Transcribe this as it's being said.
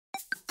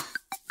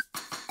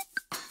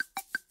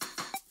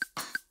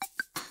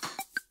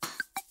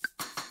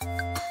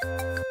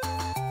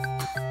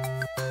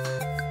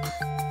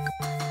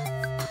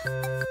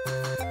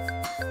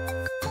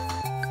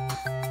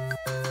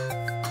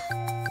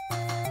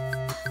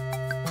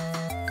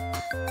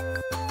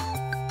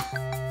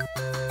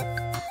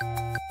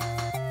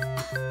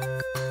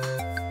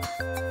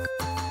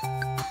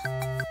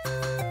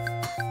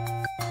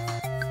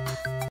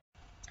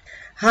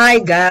Hi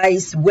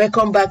guys,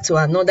 welcome back to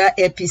another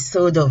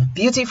episode of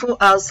Beautiful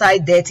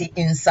Outside, Dirty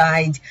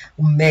Inside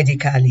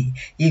Medically.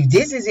 If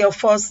this is your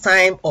first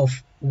time of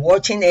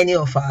watching any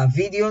of our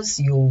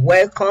videos, you're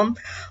welcome.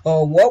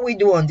 What we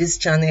do on this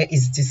channel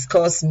is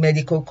discuss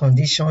medical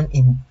condition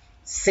in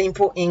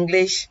simple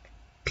English,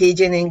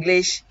 Pidgin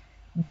English,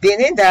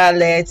 Bini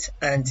dialect,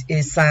 and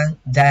Isan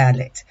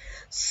dialect.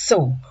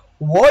 So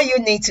what you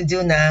need to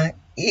do now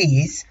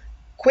is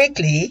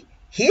quickly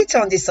hit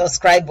on the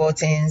subscribe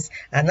buttons,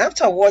 and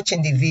after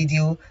watching the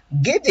video,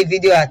 give the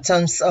video a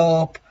thumbs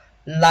up,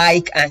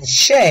 like and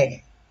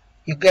share.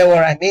 You get what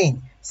I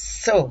mean?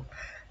 So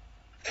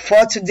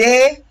for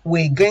today,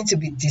 we're going to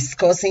be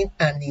discussing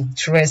an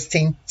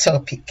interesting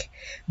topic.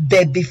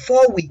 But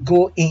before we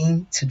go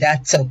into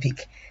that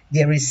topic,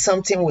 there is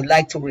something we'd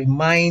like to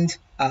remind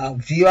our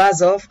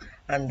viewers of,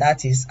 and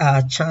that is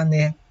our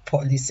channel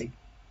policy.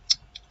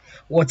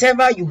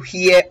 Whatever you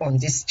hear on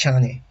this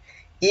channel,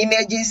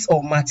 images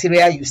or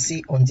material you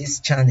see on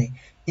this channel,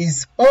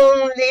 is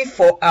only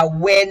for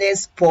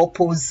awareness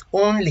purpose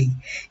only.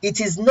 It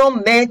is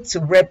not meant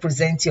to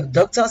represent your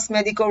doctor's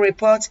medical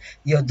report,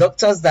 your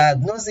doctor's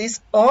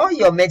diagnosis, or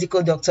your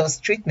medical doctor's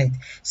treatment.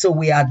 So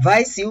we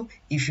advise you,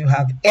 if you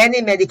have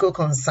any medical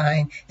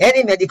concern,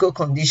 any medical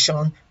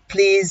condition,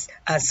 please,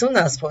 as soon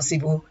as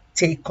possible,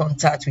 take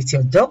contact with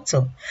your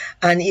doctor.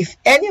 And if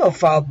any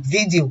of our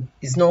video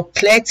is not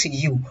clear to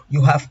you,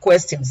 you have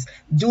questions,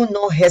 do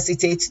not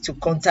hesitate to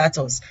contact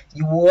us.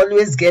 You will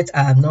always get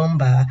our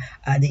number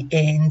at the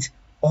end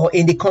or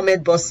in the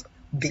comment box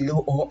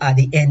below or at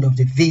the end of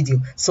the video.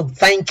 So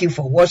thank you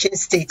for watching.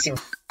 Stay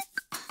tuned.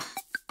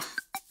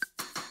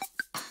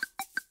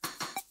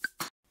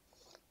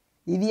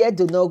 Ivie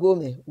donogo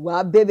me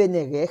wa bebe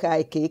nege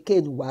ha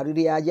keke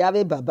wariri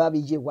ayave baba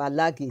bije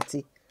wala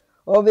gete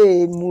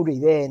ove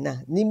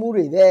murivena ni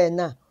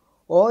murivena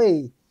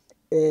oi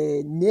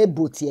ne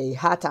botie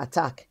heart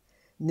attack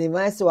ne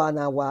maso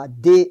ana wa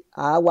de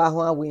awa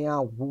ho awe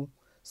awu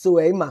so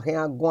e ma kan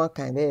agun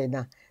kan be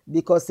na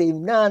because e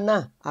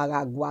na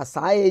aragwa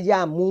sa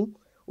eja mu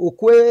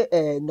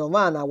okwe no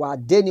ma na wa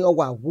de ni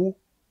owawu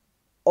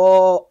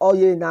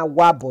oye na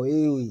wabo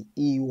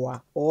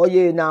iwa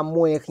oye na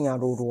mu ekin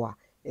arorua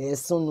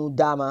sunu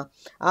dama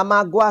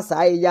amagwa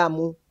sa eja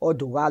mu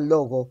odowa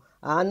logo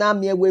ana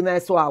miewe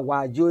meso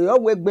awajo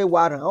owegbe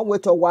waran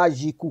oweto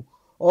wajiku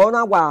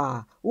ona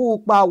wa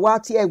upa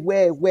wati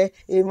ewe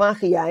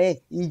emahia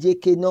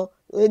ijeke no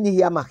eni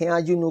ya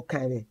mahia junu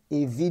kan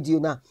e video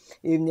na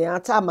eni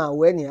atama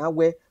we ni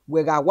awe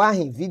we ga wa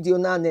hin video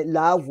na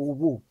la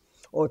wo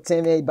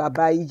oteme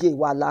baba ije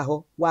wala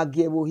ho wa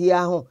gewo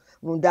hia ho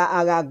nda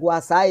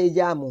aragwa sa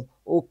ejamu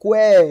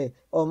okwe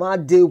o ma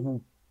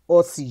dewu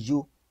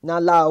osijo na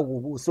la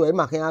wo so e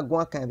mahia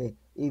gwan kan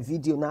e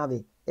video na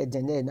be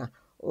edene na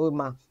o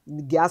ma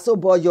giaso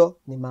boyo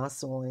ni ma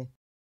so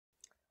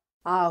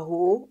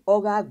aho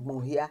oga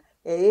gbon hia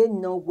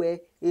no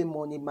we e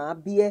moni ma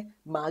bie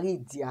mari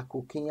dia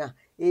kokian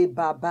e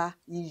baba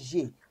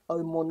ije o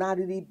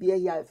monariri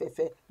bie ya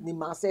fefe ni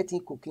ma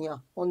setting kokian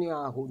oni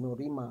aho no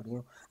ri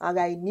marion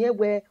ara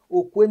iniewe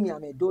okwemi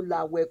amedo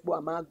la we po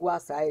amagwa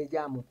sa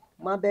ejamu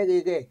ma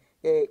berere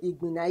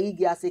igbina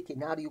igi ase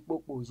kenari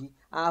popo yi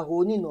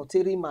aho ni no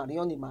teri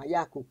marion ni ma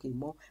ya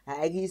kokemo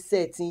ari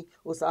setting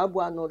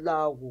osabu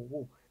anola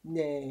wo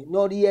ne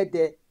nori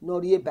ede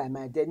nori by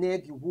my de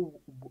negi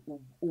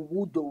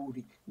wu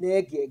dori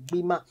negi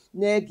gbima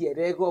negi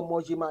rego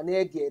mojima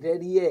negi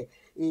rerie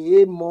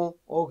mo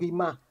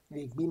orima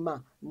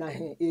gbima na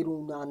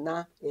eruna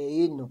na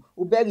no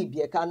uberi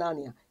bie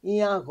kanania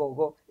iya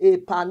gogo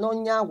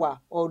panonya wa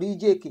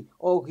orijeke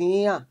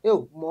ogian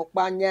mo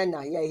panya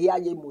na ya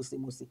ye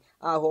mose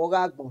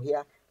ahoga gbon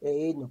hia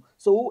no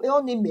so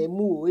oni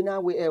memu na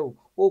we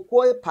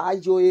okwo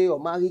pajo o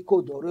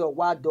mariko dore o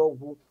wa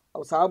dogu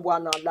osabu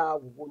anala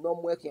wo no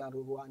mu ekin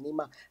aroro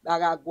anima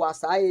daga gwa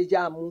sa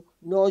ejamu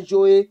no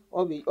joe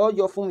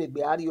ojo fun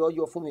megbe ari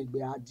ojo fun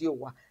megbe adi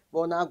wa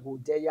bona go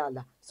de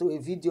yala so a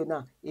video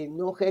na e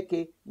no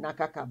keke na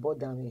kaka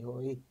boda me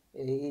ho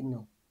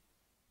no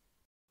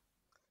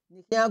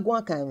ni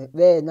agwa kan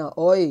be na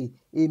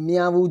emi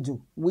awudu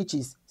which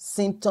is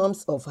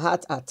symptoms of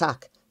heart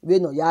attack we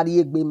no yari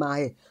egbe ma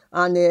he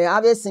and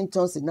have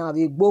symptoms na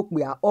we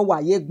gbope o wa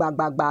ye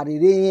gbagbagba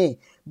rere yen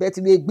but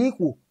we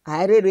gbiku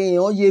arere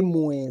oye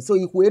mu so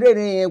iku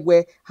erere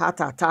we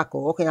heart attack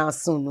o kan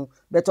asunu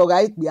but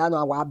oga ipe anu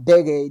awa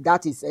bere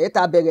that is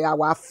eta bere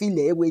awa feel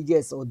ewe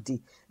yes or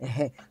di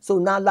so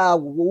na la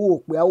wo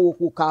pe awo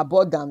ku ka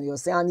bodam yo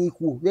se ani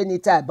iku we ni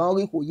type ban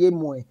ri ko ye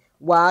mu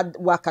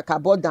wa kaka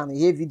bodam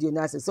he video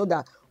na so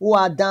that o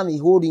adam he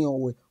holding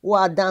on we o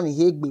adam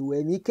he gbe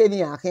we ni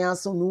keni akin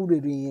asunu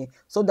rere yen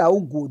so that o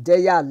go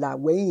de ya la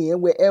we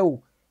yen we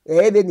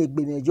ebe ni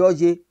gbe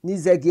mejoje ni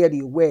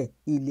zegeri we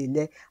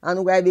ilele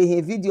anu ga be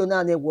he video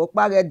na ne wo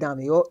pare dan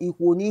yo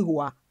iku ni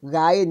hua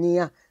gae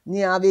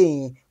ni ave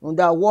yen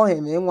unda wo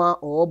he me wa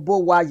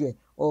obo waye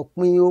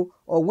opin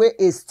o we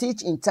a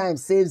stitch in time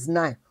saves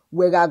 9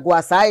 we ga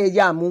gwa sa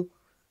eja mu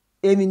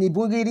emi ni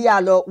bugiri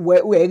alo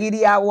we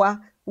riri awa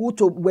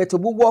uto weto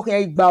bu wo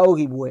kan igba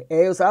oriwo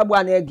e so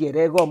agba na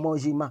egere go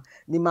mojima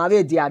ni ma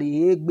be di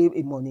ari egbe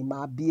imo ni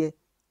ma bie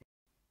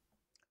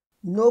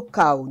no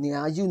cow ni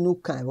aju no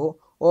kan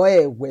o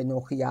ewe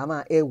no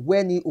khiyama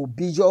ewe ni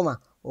obijoma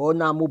o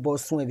na mo bo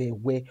sun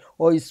ewe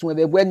o isun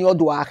ewe ni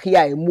odo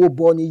ahia e mo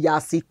bo ni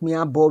ya sikpin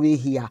abo we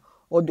hia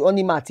o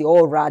ni mati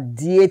o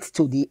radiate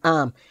to the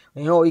arm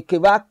o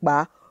ikeba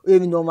pa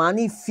emi no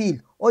mani feel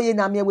oye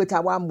na mi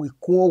weta wa mu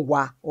ikun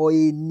wa o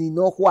eni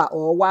no kwa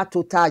o wa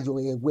to tayo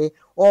ewe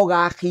o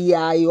ga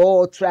hia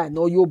o try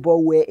no yo bo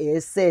we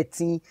e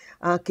setting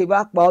and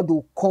keba pa o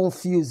do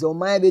confuse o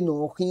ma ebe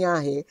no hia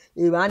he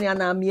e ba ni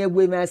na mi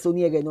ewe ma so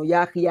ni ege no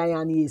ya hia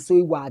ya ni so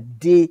iwa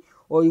de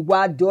o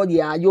iwa do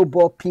ya yo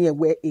bo pin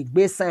ewe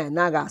egbesan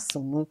na ga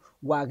sunu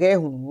wa ge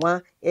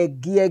hunwa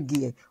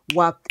egie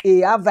wa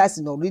e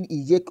advice no read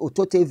ije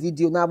otote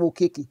video na bo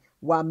keke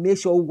wa make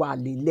sure wa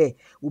lele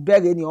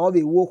ubere ni o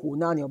be wo ho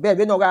na ni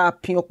obere no ga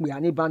pin ope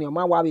ani ba ni o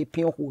ma wa be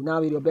pin ho na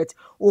we bet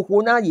o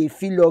ho na ye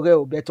feel lore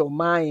o bet o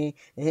ma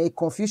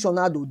confusion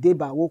na do de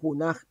ba wo ho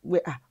na we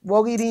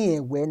wo riri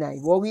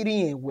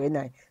yen we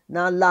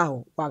na la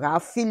ho wa ga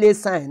feel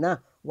sign na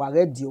wa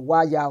re di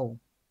wa ya o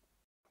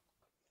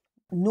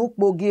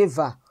nukpo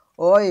geva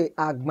o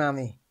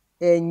agbame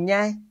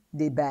enya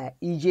de ba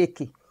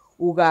ijeke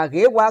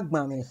ugage wa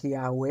gbame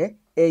hiawe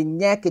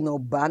enya ke no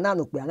bana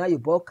no pe ana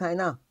yobo kan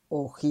na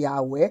o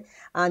hiawe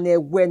and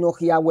ewe no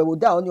hiawe wo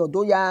da oni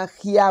odo ya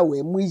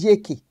hiawe mu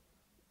ijeke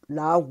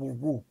la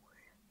wuwu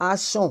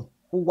action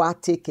wa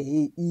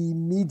take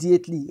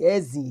immediately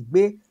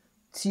ezigbe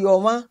ti o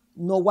ma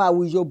no wa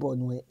wi yobo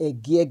no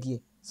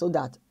egiege so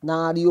that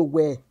na ri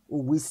owe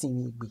owisin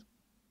igbe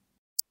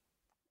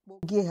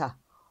ogeha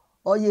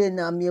oye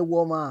na mi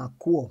wo ma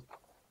ku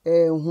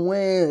ehun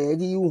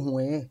eri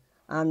uhun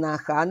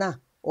anakana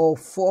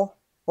ofo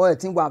o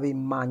tin wa be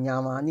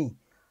manyama ni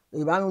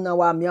ibanu na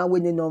wa mi awe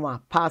ni normal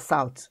pass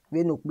out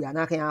we no pe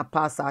anakan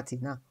pass out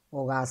na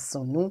o ga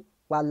sunu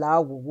wa la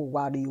wo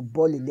wa ri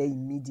ball le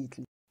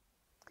immediately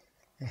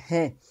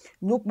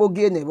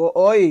nukpoge ne bo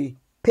oye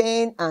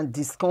pain and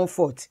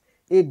discomfort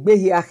egbe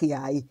hia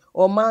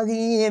o ma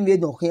ri yen me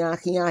no hia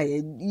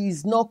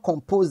is not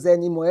composed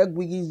anymore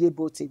egbe ye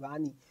bote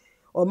bani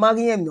o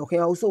mariem no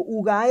kan so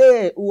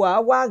uga wa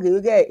wa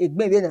gege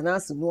egbe be na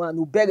sunu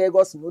anu bere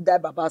go sunu dai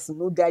baba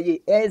sunu dai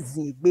ye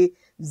ezin egbe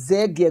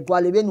zege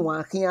gwalebe nu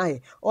akin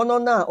ono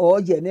na o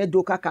ye me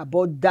do kaka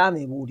bo da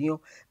me worion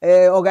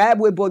oga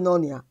ebo ebo no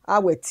nia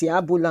awe ti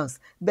ambulance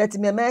bet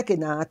me make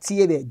na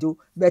tie be do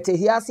bet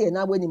here say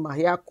na we ni ma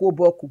hia ko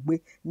bo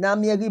kugbe na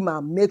me ri ma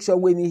make sure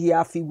we ni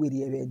hia fi we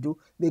re do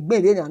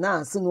begbe be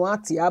na sunu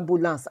ati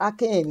ambulance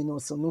aken mi no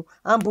sunu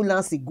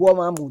ambulance go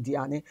ma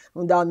mudiane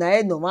nda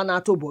na no ma na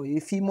to bo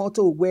fi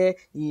moto we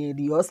in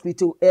the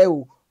hospital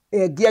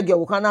gege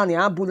wo kana ni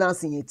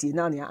ambulance yen ti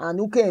na ni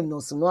anu ke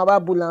no sunu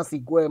ambulance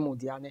go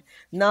mudiane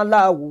na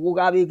la wo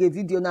ga be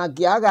video na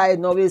gi aga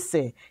no we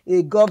say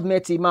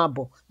government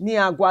imabo ni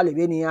agwa le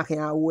be ni akin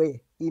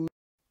awe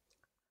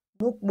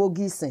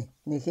nukpogisen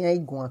ni here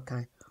igun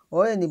akan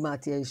o ni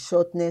mati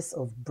shortness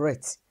of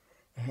breath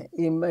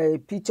a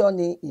picture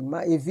ni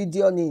a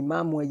video ni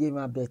imamu eye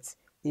ma bet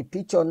a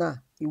picture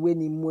na iwe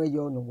ni mu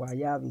eyo no wa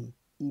ya bi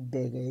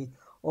ibere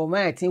o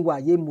ma tin wa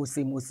ye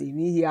mose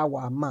ni here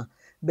wa ma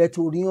bet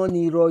orion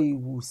ni ro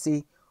iwu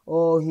se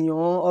o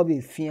hion o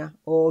be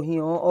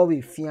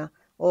fian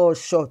or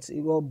short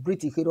or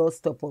breathe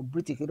stop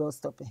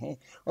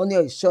only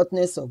a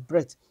shortness of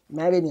breath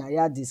maybe ni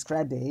aya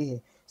describe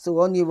here so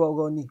only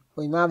wogoni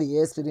o ma be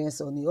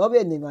experience oni o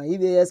be ni ma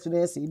ibe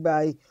experience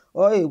ibai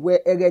o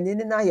ewe ege ni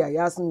na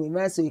ya sun we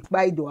ma so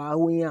ipa ido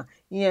ahun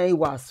yan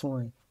iwa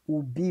sun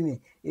obi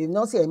me if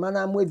not say ma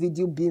na mu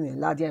video bi me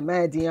la dia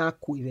ma din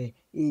akure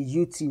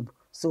YouTube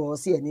so o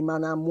see any ma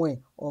na mu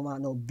o ma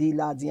no bi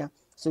la dia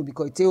so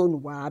because te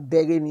onu wa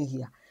bere me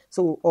here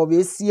so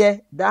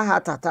obviously that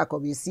heart attack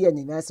obviously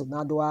any na so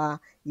na do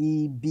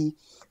ibi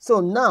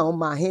so now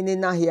ma hene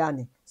na here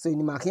ni so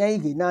ni ma kian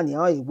ige na ni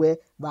o ewe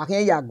ba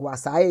kian ya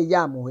gwasa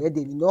ya mo e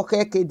de ni no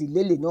keke di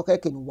lele no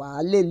keke ni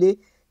wa lele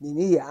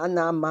ni ya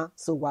na ma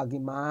so wa gi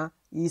ma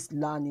is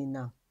learning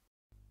now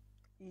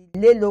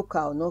ile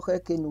local no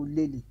keke no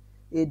lele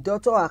a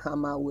doctor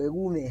akama we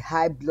me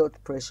high blood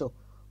pressure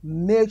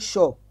make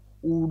sure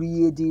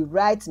we the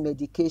right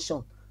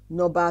medication.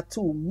 Number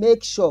 2,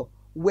 make sure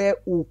where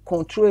we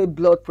control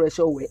blood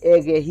pressure we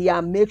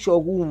here make sure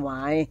we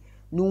wine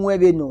nu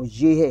we no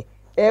je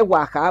e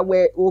wa ka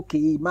we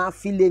okay ma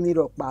feel me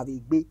rock ba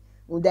gbe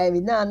unda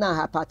mi na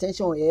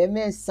hypertension e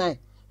men sign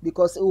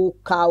because o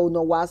ka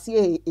no wa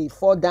see a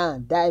fall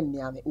down die me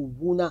am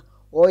oguna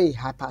or a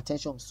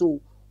hypertension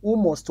so we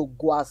must to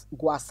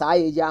go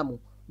aside yamu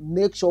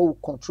make sure we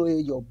control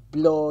your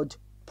blood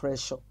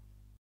pressure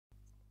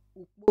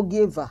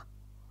ukpogeva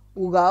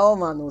uga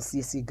oma no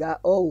siesiga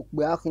o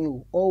ukpe akin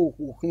o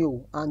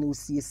okukin anu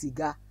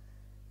siesiga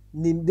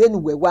ni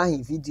benu we wa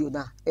hin video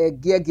na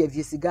egege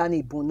visiga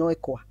ni bono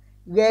ekwa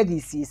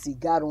regi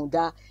siesiga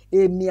ronda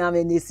emi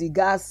ame ne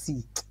siga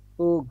si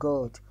oh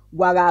god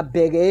wara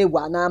bere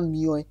wa na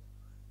mio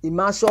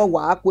imasho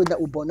wa akwe na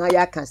ubona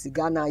ya kan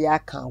siga na ya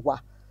kan wa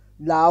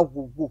la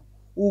wuwu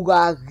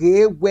uga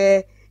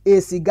rewe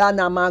esiga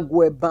na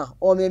magwe ban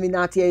omemi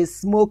na tie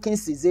smoking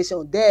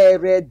cessation de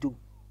redu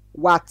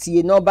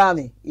watie no ba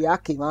me ya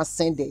ke ma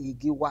send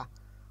igi wa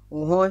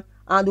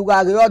and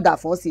uga re order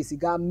fon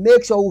siga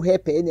make sure you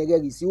help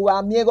energy you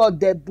are me go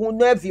de bun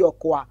evi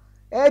okwa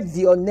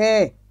evi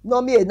one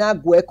no me na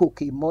gwe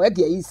koke mo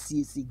ege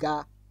isi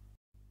siga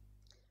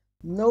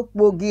no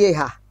kpogi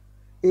ha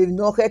if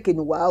no keke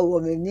no wa o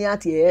me ni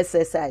ati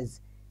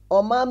exercise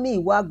o ma mi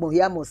wa gbon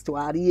ya must to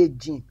ari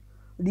ejin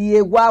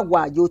ri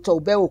wa yo to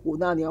be oko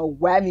na ni o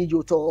wa mi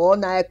yo to o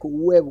na e ko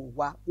we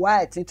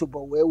wa etin to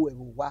bo we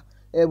wa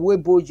e we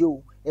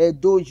bojo e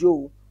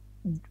dojo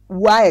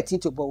wa etin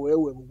to bo we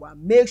wa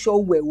make sure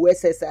we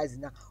exercise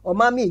na o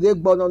ma mi re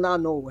gbono na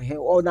no we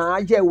o na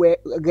aje we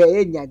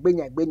re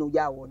nyagbe no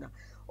ya wo na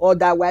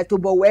otherwise to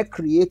bo we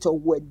create or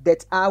we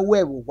that are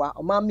we wa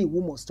o ma mi we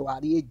must to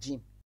ari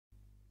ejin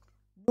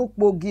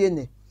nukpo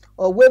gene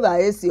owe ba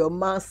esi o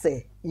ma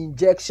se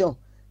injection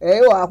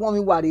o apon mi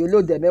wari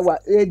olode mewa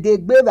ede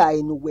gbe ba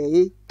inu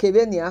we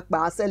kebe ni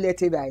apa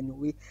selete ba inu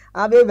we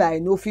abe ba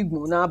inu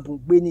figbon na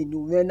bungbe ni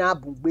nu me na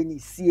bungbe ni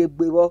si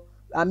egbewo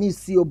ami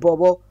si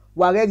obowo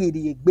ware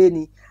riri egbe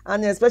ni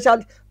and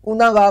especially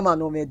una ga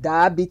no me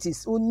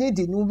diabetes u need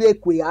nu we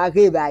kwe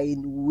are ba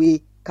inu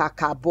we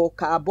kabo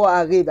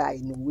are ba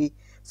inu we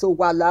so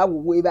wala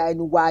we ba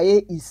inu wa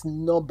is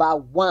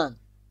number 1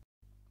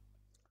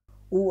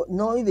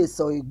 no ile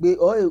so igbe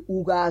o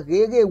uga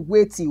rere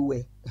weti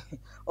we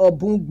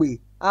obungbe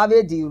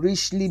ave the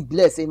richly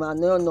blessed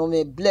Emmanuel no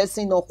me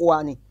blessing no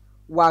kwani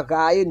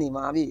waga ni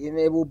ma bi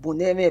me bu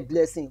ne me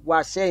blessing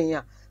wa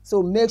sheyan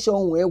so make sure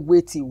we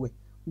weti we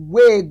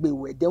egbe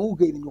we then we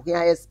get no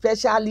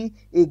especially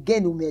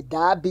again we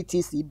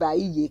diabetes iba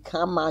iye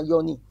kan ma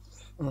yo ni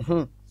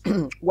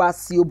wa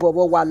si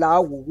obobo wa la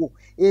wo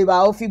e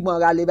ba o figbon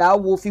ra le ba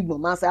wo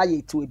figbon ma sa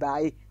ye tu e ba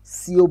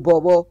si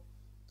obobo.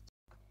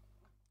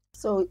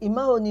 So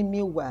ima oni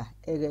mi wa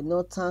ere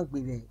no tan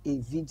gbere a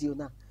video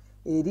na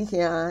eri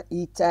hia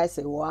ita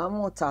se wa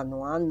mota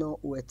no ano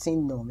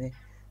wetin no me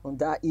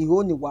onda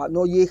iho ni wa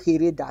no ye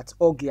here that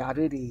ogi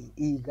arere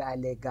iga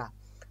lega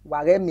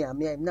wa re mi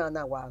ami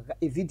na wa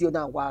a video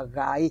na wa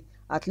gai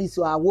at least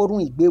wa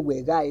worun igbe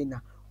we gai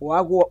na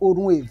wa go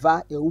orun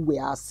eva e we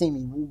asin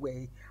mi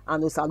we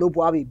and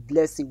osalobo have a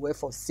blessing way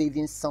for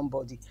saving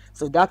somebody.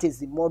 So that is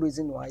the more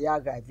reason why I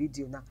got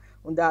video now.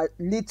 On that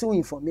little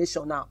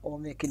information now or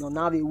making on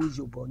have a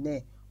wijo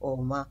bone or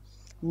ma.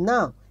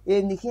 Now,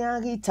 if you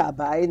can read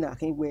tabai na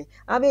kinwe,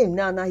 I mean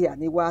na here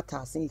ni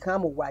water sin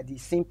come over the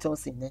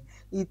symptoms in it.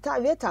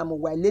 It time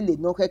while lily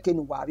no heke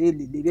wa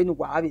really no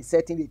wa have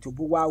setting it to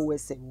buwa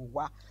wese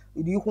wa.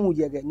 You who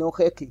ye no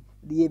heke,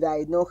 the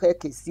I no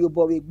heke, see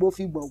boy both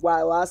you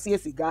wa see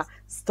cigar,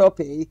 stop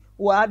a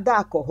wa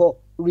dark or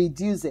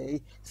reduce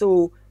it.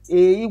 So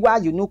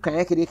iwa you know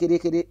kan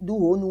kere do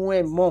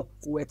onu mo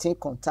wetin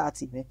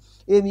contact me.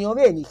 Emi o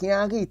be ni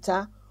kan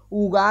rita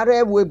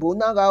ugare webo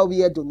na ga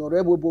obi edo no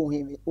rebo bo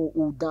him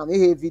u dan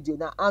e video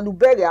na anu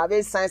bere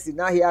ave science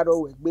na here ro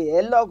we gbe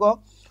e logo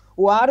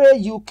ware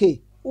UK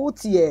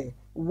utie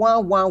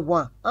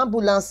 111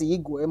 ambulance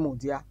igo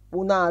emodia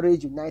una are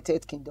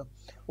United Kingdom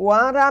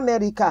ware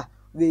America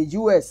the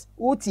US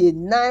utie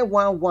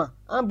 911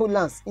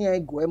 ambulance in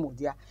igo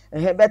emodia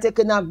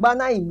beteke na gba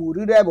na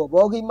imurire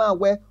bobo ri ma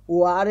we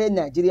ware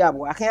Nigeria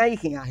bo akan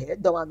yikin ahe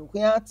do anu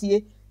kan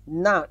tie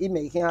now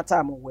ime yikin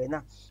ata mo we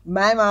na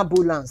my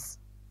ambulance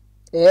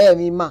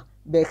mi ma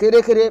be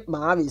kere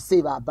ma be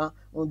save aban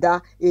onda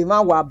e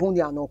ma wa bun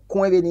ya no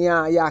kun ebe ni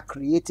ya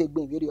create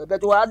gbin video be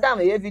to wa da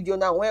me video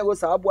na won go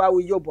sa bo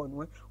awi yo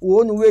bonu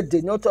wo nu we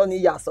de not on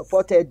ya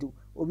supported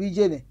obi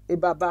je me e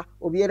baba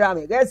obi ra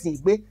me resin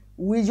gbe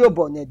wi yo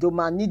bonu do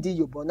ma need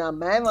yo bonu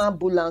my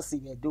ambulance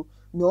me do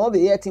no be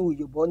yetin wi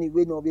yo bonu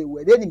we no be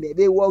we ni me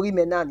be worry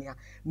me na nia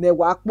me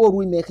wa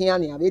poru me kian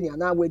nia be nia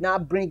na we na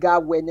bring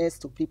awareness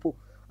to people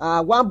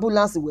one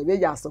ambulance we be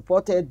ya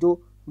supported do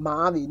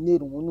ma be ni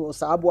run nu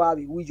sabo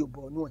abi wijo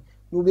bonu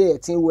nu be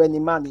etin we ni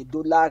man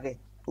do lare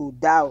o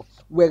da o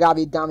we ga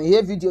be down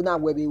here video na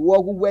we be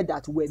work we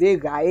that we be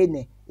ga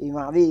ene e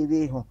ma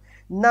be ho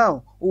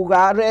now u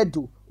ga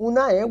redo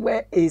una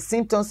enwe a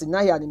symptoms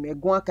na ya ni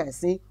megun kan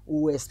sin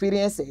o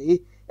experience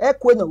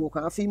kwe no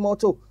kan fi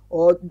moto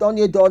or don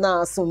ye do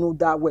na sunu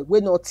da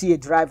we not tie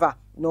driver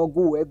no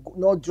go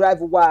no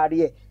drive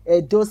ware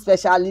do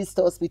specialist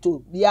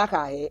hospital bi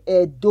aka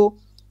do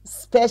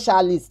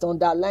specialist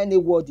underline a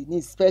word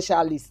in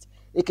specialist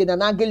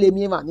ekenanagele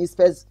mi ma ni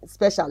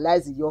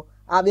specialize yo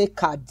ave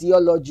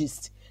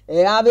cardiologist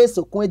ave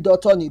sokun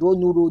doctor ni ro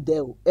nuro de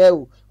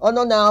o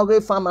ono na ave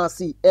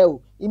pharmacy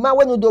ima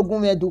wenu dogun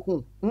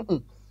medukun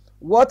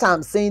what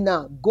I'm saying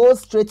now go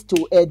straight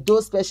to Edo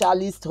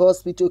specialist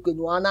hospital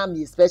kenuana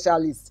mi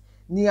specialist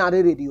ni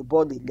arere ri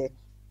body le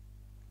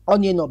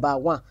onye number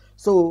 1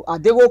 so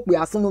adewo pe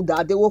asunuda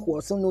adewo ko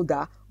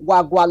asunuda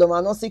wa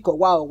gwalo no siko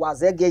wa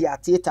zege ya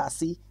theater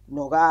si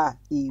nora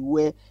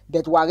iwe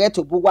that wa get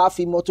to buwa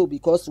fi moto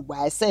because we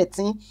are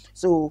setting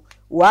so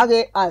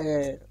ware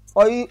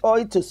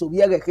oi to so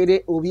biere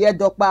kere obie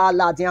dokpa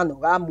la dia no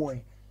ga mo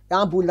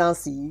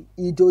ambulance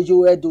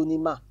idojo edo ni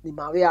ma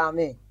we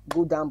ame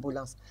good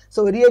ambulance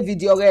so ri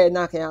video re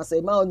na kan say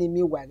ma oni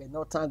mi wa re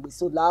no tan gbe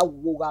so la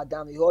wo ga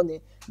dan me ho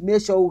ni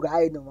make sure u ga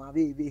no ma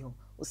be ho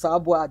o sa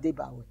bo ade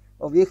ba we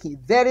obi ki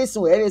very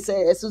soon e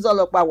say esuzo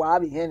lopa wa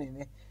be hen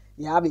ni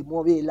ya be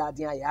mo be la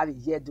dia ya be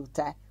ye do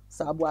tai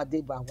sa bo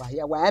ade ba wa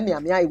ya wa mi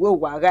iwe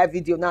wa ga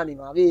video na ni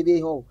ma be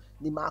ho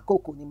ni ma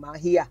koko ni ma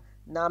here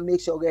na make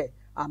sure re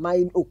ama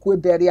okwe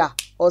beria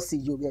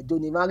osi yobe do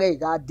ni ma re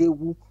ga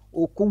dewu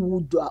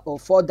okuwu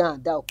ofoda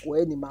da ko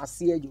eni ma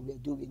si e yobe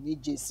do ni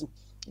Jesu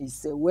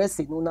ise we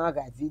se no na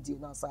ga video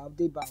na sa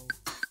ade ba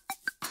o.